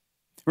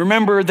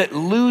 Remember that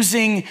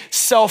losing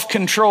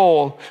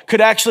self-control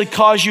could actually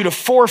cause you to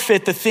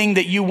forfeit the thing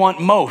that you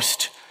want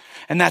most,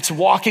 and that's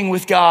walking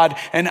with God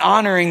and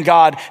honoring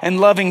God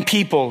and loving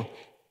people.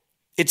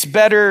 It's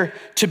better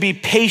to be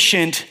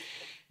patient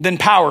than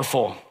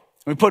powerful.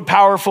 We put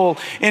powerful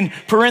in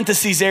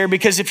parentheses there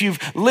because if you've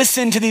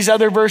listened to these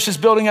other verses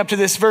building up to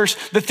this verse,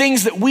 the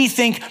things that we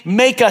think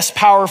make us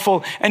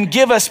powerful and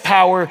give us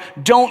power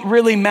don't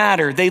really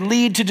matter. They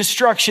lead to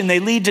destruction. They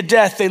lead to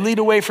death. They lead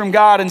away from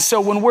God. And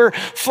so when we're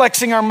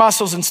flexing our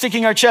muscles and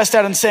sticking our chest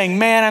out and saying,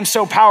 man, I'm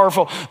so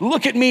powerful.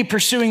 Look at me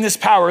pursuing this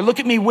power. Look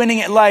at me winning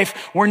at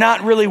life. We're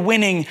not really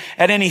winning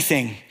at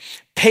anything.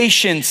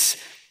 Patience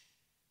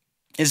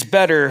is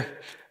better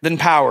than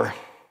power.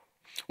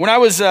 When I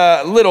was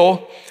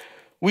little,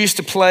 we used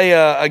to play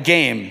a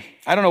game.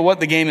 I don't know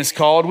what the game is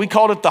called. We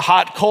called it the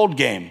hot cold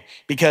game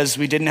because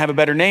we didn't have a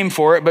better name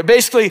for it. But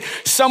basically,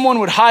 someone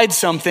would hide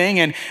something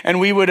and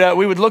we would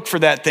look for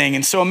that thing.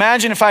 And so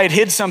imagine if I had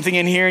hid something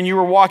in here and you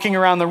were walking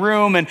around the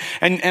room and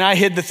I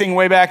hid the thing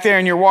way back there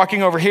and you're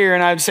walking over here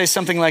and I would say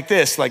something like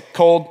this, like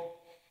cold,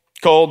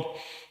 cold,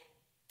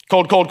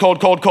 cold, cold, cold,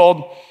 cold,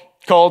 cold.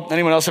 Cold.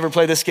 Anyone else ever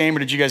play this game, or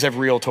did you guys have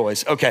real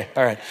toys? Okay,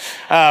 all right.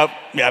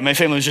 Yeah, my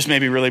family was just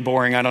maybe really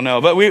boring. I don't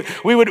know, but we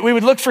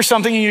would look for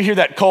something, and you hear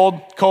that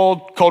cold,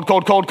 cold, cold,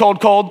 cold, cold,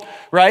 cold, cold,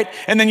 right?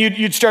 And then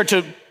you'd start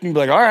to be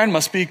like, all right, it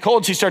must be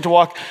cold. So you start to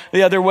walk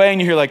the other way, and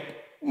you hear like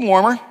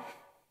warmer,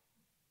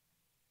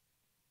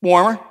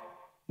 warmer,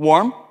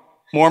 warm,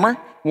 warmer,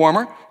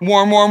 warmer,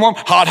 warm, warm, warm,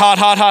 hot, hot,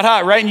 hot, hot,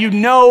 hot, right? And you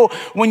know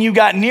when you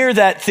got near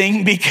that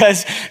thing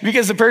because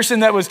the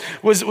person that was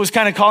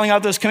kind of calling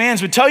out those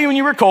commands would tell you when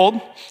you were cold,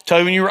 tell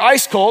you when you were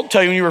ice cold,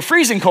 tell you when you were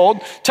freezing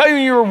cold, tell you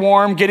when you were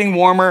warm, getting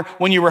warmer,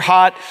 when you were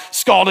hot,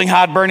 scalding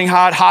hot, burning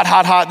hot, hot,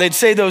 hot, hot. They'd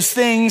say those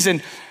things,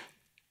 and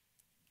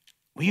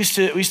we used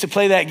to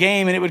play that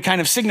game, and it would kind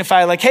of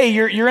signify like, hey,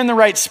 you're in the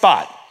right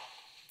spot.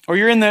 Or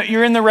you're in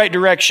the right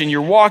direction.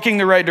 You're walking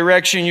the right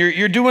direction.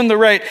 You're doing the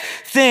right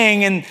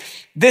thing. And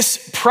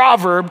this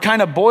proverb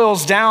kind of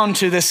boils down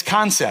to this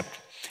concept.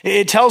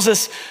 It tells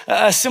us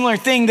a similar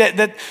thing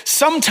that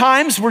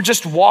sometimes we're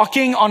just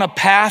walking on a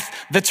path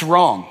that's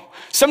wrong.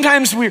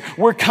 Sometimes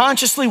we're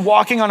consciously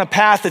walking on a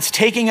path that's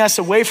taking us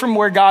away from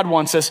where God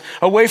wants us,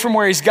 away from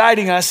where he's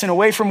guiding us, and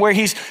away from where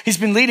he's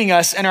been leading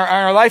us, and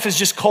our life is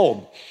just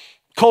cold.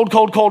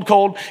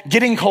 Cold,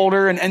 getting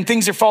colder, and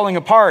things are falling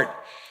apart.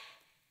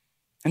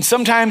 And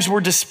sometimes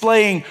we're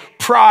displaying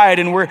pride,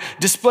 and we're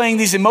displaying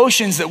these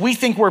emotions that we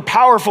think we're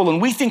powerful,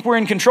 and we think we're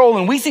in control,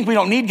 and we think we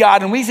don't need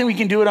God, and we think we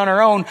can do it on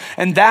our own,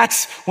 and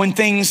that's when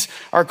things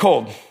are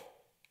cold.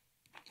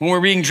 When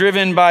we're being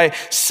driven by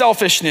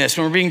selfishness,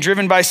 when we're being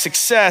driven by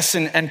success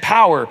and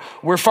power,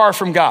 we're far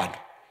from God.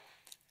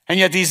 And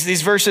yet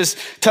these verses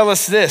tell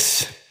us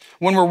this: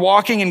 when we're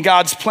walking in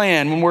God's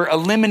plan, when we're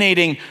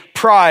eliminating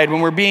pride,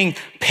 when we're being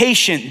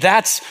patient,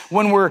 that's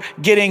when we're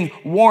getting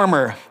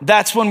warmer.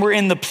 That's when we're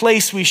in the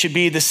place we should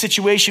be, the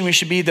situation we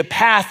should be, the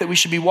path that we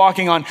should be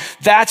walking on.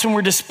 That's when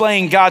we're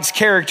displaying God's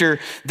character.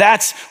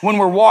 That's when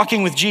we're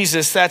walking with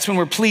Jesus. That's when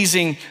we're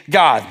pleasing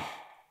God.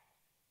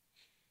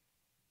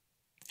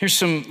 Here's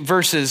some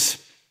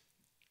verses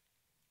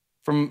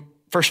from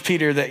 1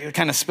 Peter that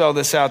kind of spell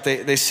this out.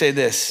 They say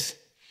this: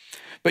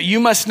 "But you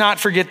must not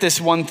forget this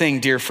one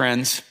thing, dear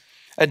friends.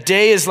 A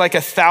day is like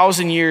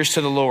 1,000 years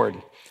to the Lord,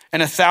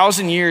 and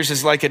 1,000 years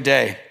is like a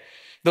day.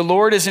 The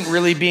Lord isn't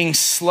really being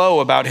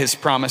slow about his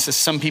promise, as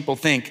some people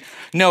think.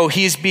 No,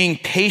 he is being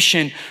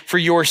patient for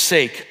your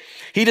sake.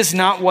 He does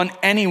not want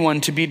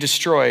anyone to be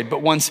destroyed,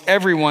 but wants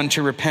everyone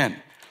to repent.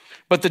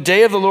 But the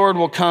day of the Lord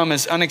will come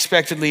as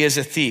unexpectedly as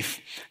a thief.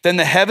 Then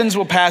the heavens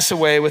will pass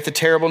away with a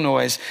terrible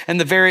noise, and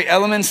the very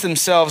elements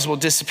themselves will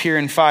disappear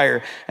in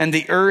fire, and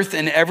the earth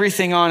and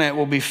everything on it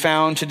will be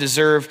found to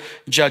deserve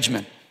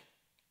judgment."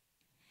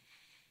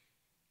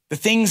 The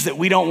things that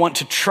we don't want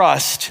to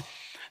trust,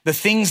 the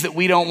things that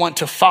we don't want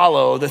to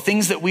follow, the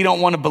things that we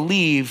don't want to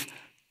believe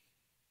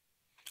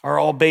are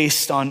all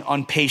based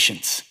on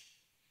patience.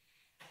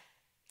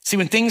 See,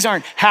 when things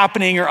aren't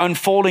happening or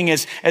unfolding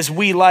as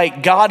we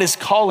like, God is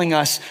calling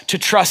us to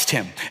trust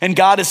him. And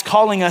God is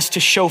calling us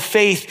to show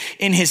faith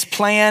in his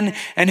plan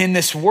and in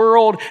this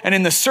world and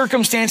in the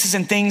circumstances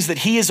and things that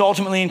he is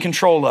ultimately in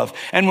control of.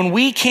 And when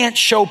we can't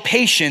show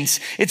patience,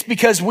 it's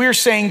because we're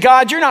saying,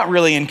 God, you're not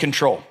really in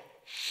control.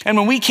 And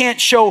when we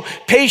can't show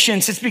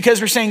patience, it's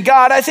because we're saying,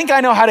 God, I think I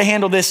know how to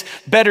handle this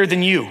better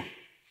than you.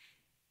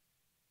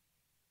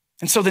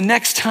 And so the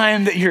next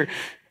time that you're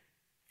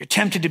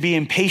tempted to be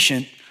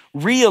impatient,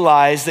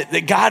 realize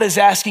that God is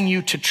asking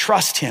you to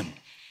trust him.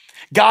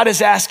 God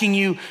is asking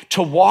you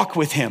to walk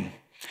with him.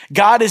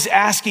 God is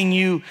asking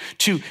you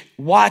to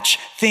watch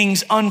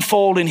things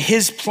unfold in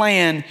his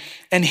plan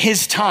and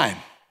his time.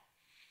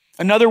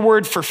 Another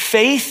word for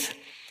faith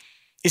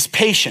is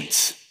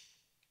patience.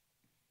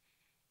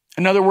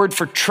 Another word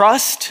for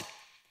trust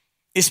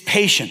is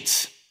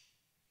patience.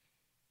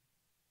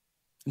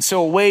 And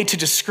so a way to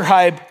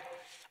describe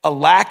a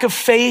lack of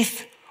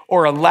faith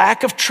or a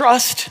lack of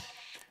trust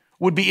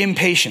would be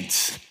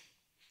impatience.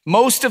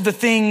 Most of the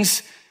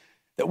things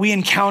that we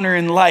encounter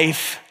in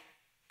life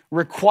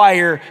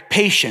require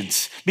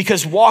patience,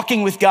 because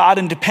walking with God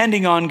and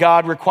depending on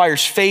God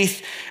requires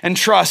faith and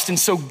trust. And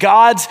so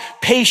God's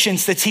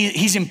patience that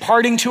he's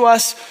imparting to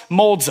us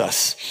molds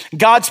us.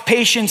 God's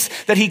patience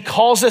that he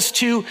calls us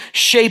to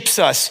shapes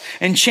us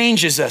and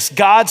changes us.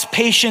 God's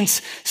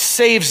patience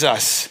saves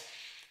us.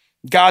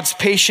 God's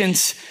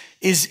patience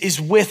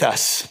is with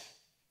us.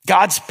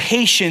 God's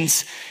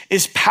patience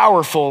is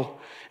powerful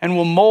and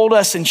will mold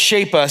us and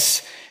shape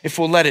us if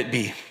we'll let it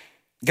be.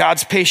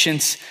 God's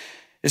patience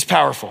is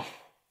powerful.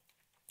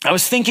 I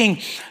was thinking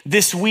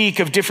this week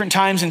of different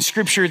times in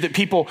scripture that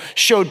people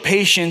showed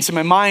patience, and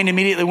my mind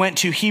immediately went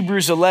to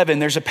Hebrews 11.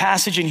 There's a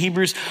passage in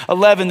Hebrews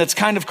 11 that's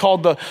kind of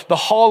called the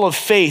Hall of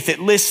Faith.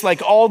 It lists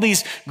like all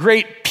these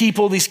great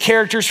people, these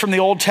characters from the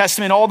Old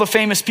Testament, all the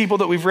famous people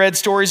that we've read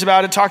stories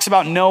about. It talks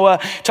about Noah,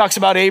 it talks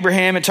about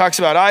Abraham, it talks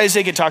about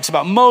Isaac, it talks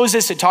about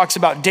Moses, it talks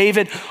about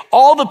David,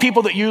 all the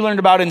people that you learned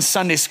about in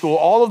Sunday school,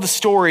 all of the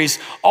stories,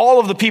 all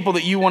of the people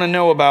that you want to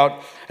know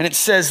about. And it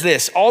says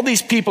this: all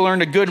these people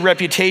earned a good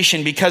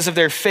reputation because of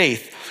their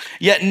faith,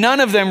 yet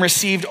none of them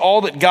received all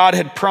that God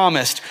had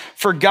promised,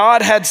 for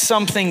God had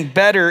something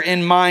better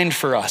in mind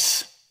for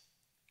us.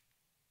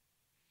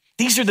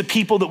 These are the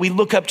people that we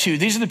look up to.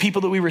 These are the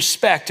people that we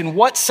respect. And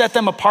what set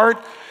them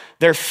apart?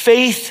 Their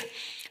faith,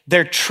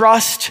 their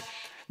trust,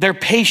 their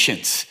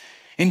patience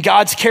in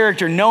God's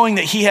character, knowing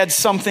that he had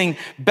something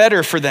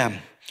better for them.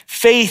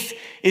 Faith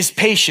is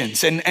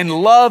patience,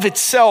 and love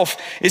itself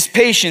is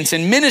patience,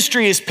 and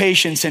ministry is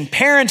patience, and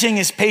parenting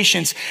is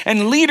patience,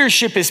 and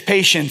leadership is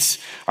patience.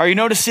 Are you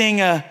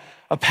noticing a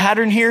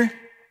pattern here?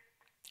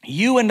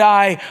 You and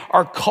I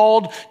are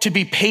called to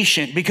be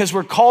patient because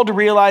we're called to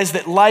realize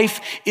that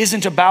life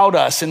isn't about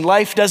us, and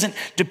life doesn't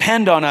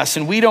depend on us,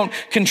 and we don't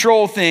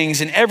control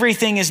things, and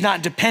everything is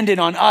not dependent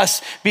on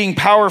us being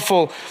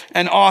powerful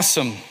and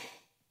awesome.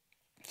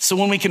 So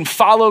when we can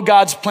follow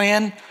God's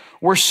plan,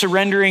 we're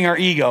surrendering our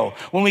ego.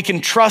 When we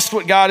can trust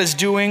what God is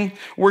doing,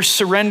 we're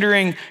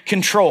surrendering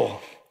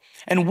control.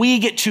 And we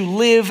get to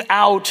live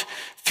out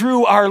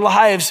through our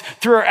lives,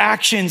 through our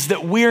actions,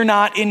 that we're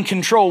not in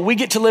control. We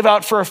get to live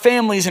out for our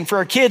families and for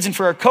our kids and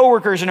for our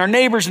coworkers and our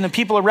neighbors and the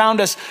people around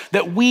us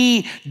that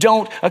we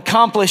don't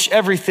accomplish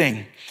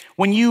everything.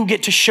 When you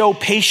get to show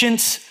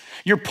patience,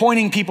 you're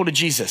pointing people to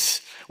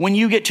Jesus. When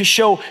you get to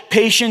show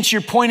patience,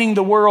 you're pointing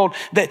the world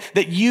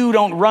that you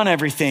don't run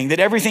everything, that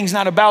everything's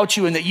not about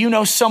you, and that you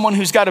know someone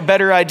who's got a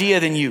better idea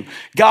than you.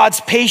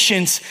 God's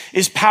patience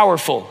is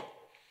powerful.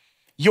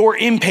 Your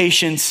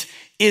impatience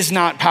is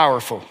not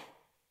powerful.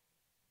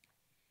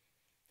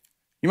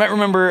 You might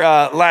remember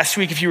last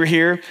week if you were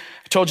here,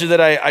 I told you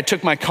that I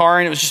took my car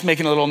and it was just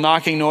making a little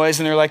knocking noise,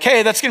 and they're like,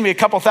 hey, that's gonna be a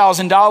couple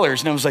 $1,000s.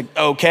 And I was like,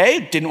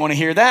 okay, didn't wanna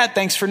hear that.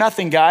 Thanks for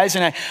nothing, guys.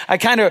 And I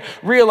kind of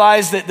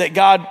realized that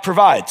God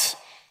provides.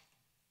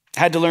 I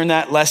had to learn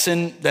that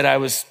lesson that I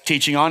was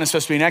teaching on and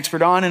supposed to be an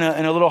expert on in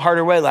a little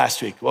harder way last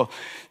week. Well,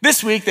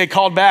 this week they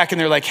called back and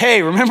they're like,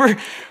 hey, remember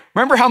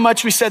how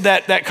much we said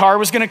that car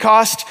was gonna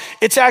cost?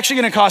 It's actually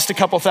gonna cost a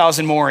couple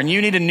 $1,000 more, and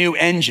you need a new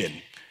engine.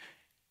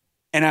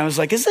 And I was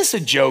like, is this a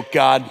joke,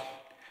 God?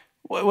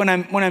 When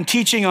I'm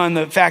teaching on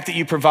the fact that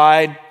you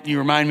provide, you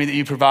remind me that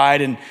you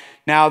provide, and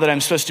now that I'm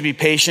supposed to be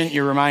patient,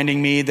 you're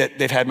reminding me that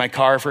they've had my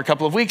car for a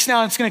couple of weeks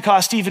now, and it's gonna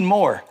cost even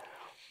more.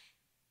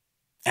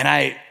 And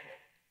I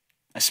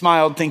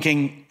smiled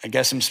thinking, I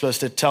guess I'm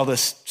supposed to tell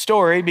this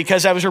story,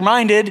 because I was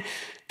reminded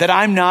that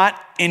I'm not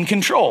in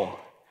control.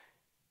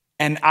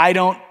 And I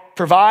don't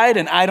provide,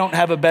 and I don't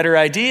have a better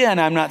idea, and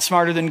I'm not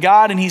smarter than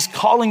God, and he's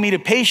calling me to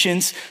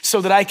patience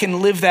so that I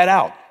can live that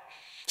out,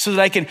 so that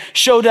I can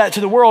show that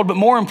to the world. But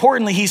more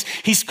importantly,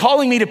 he's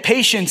calling me to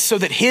patience so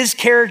that his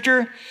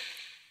character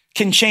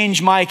can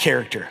change my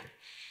character.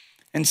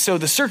 And so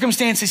the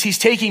circumstances he's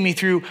taking me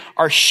through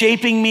are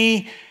shaping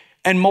me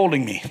and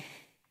molding me.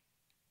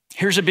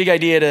 Here's a big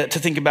idea to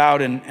think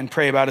about and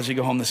pray about as we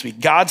go home this week.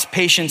 God's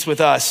patience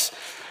with us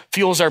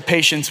fuels our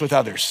patience with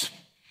others.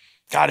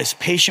 God is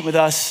patient with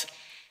us.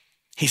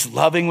 He's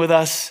loving with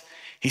us.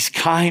 He's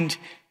kind.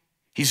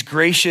 He's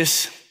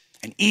gracious.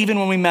 And even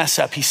when we mess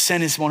up, he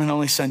sent his one and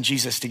only son,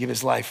 Jesus, to give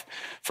his life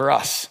for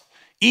us.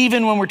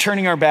 Even when we're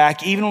turning our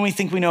back, even when we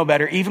think we know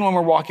better, even when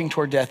we're walking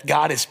toward death,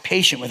 God is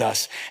patient with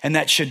us. And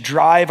that should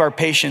drive our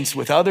patience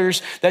with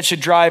others. That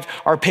should drive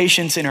our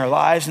patience in our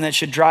lives. And that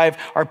should drive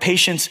our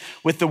patience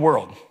with the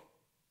world.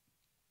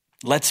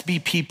 Let's be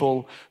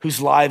people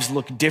whose lives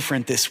look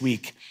different this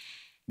week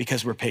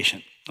because we're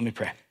patient. Let me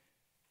pray.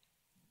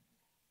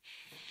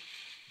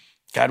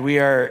 God, we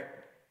are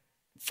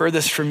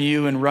furthest from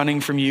you and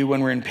running from you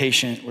when we're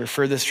impatient. We're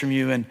furthest from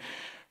you and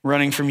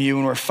running from you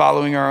when we're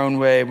following our own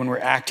way, when we're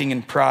acting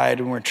in pride,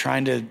 when we're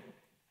trying to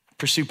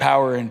pursue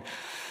power and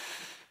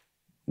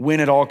win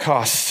at all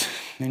costs.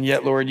 And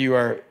yet, Lord, you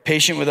are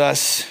patient with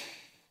us,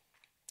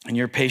 and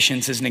your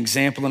patience is an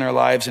example in our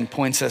lives and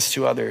points us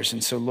to others.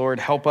 And so, Lord,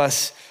 help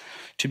us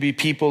to be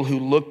people who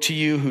look to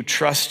you, who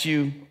trust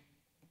you,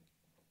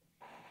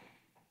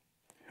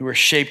 who are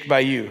shaped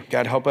by you.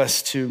 God, help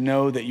us to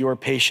know that your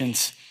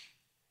patience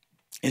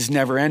is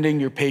never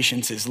ending. Your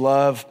patience is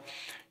love.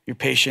 Your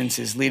patience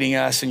is leading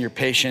us, and your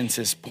patience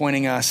is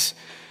pointing us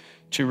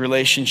to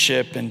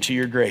relationship and to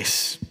your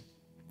grace.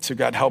 So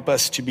God, help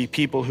us to be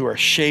people who are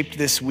shaped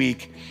this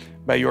week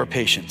by your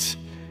patience.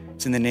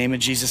 It's in the name of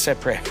Jesus I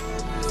pray.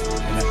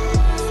 Amen.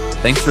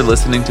 Thanks for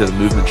listening to the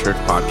Movement Church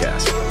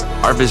podcast.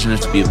 Our vision is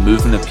to be a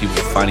movement of people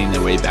finding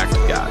their way back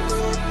to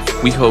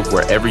God. We hope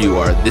wherever you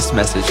are, this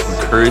message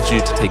encourages you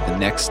to take the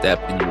next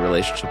step in your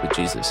relationship with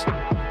Jesus.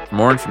 For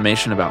more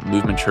information about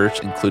Movement Church,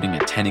 including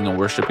attending a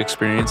worship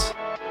experience,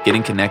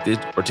 getting connected,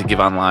 or to give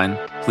online,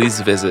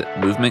 please visit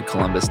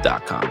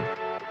movementcolumbus.com.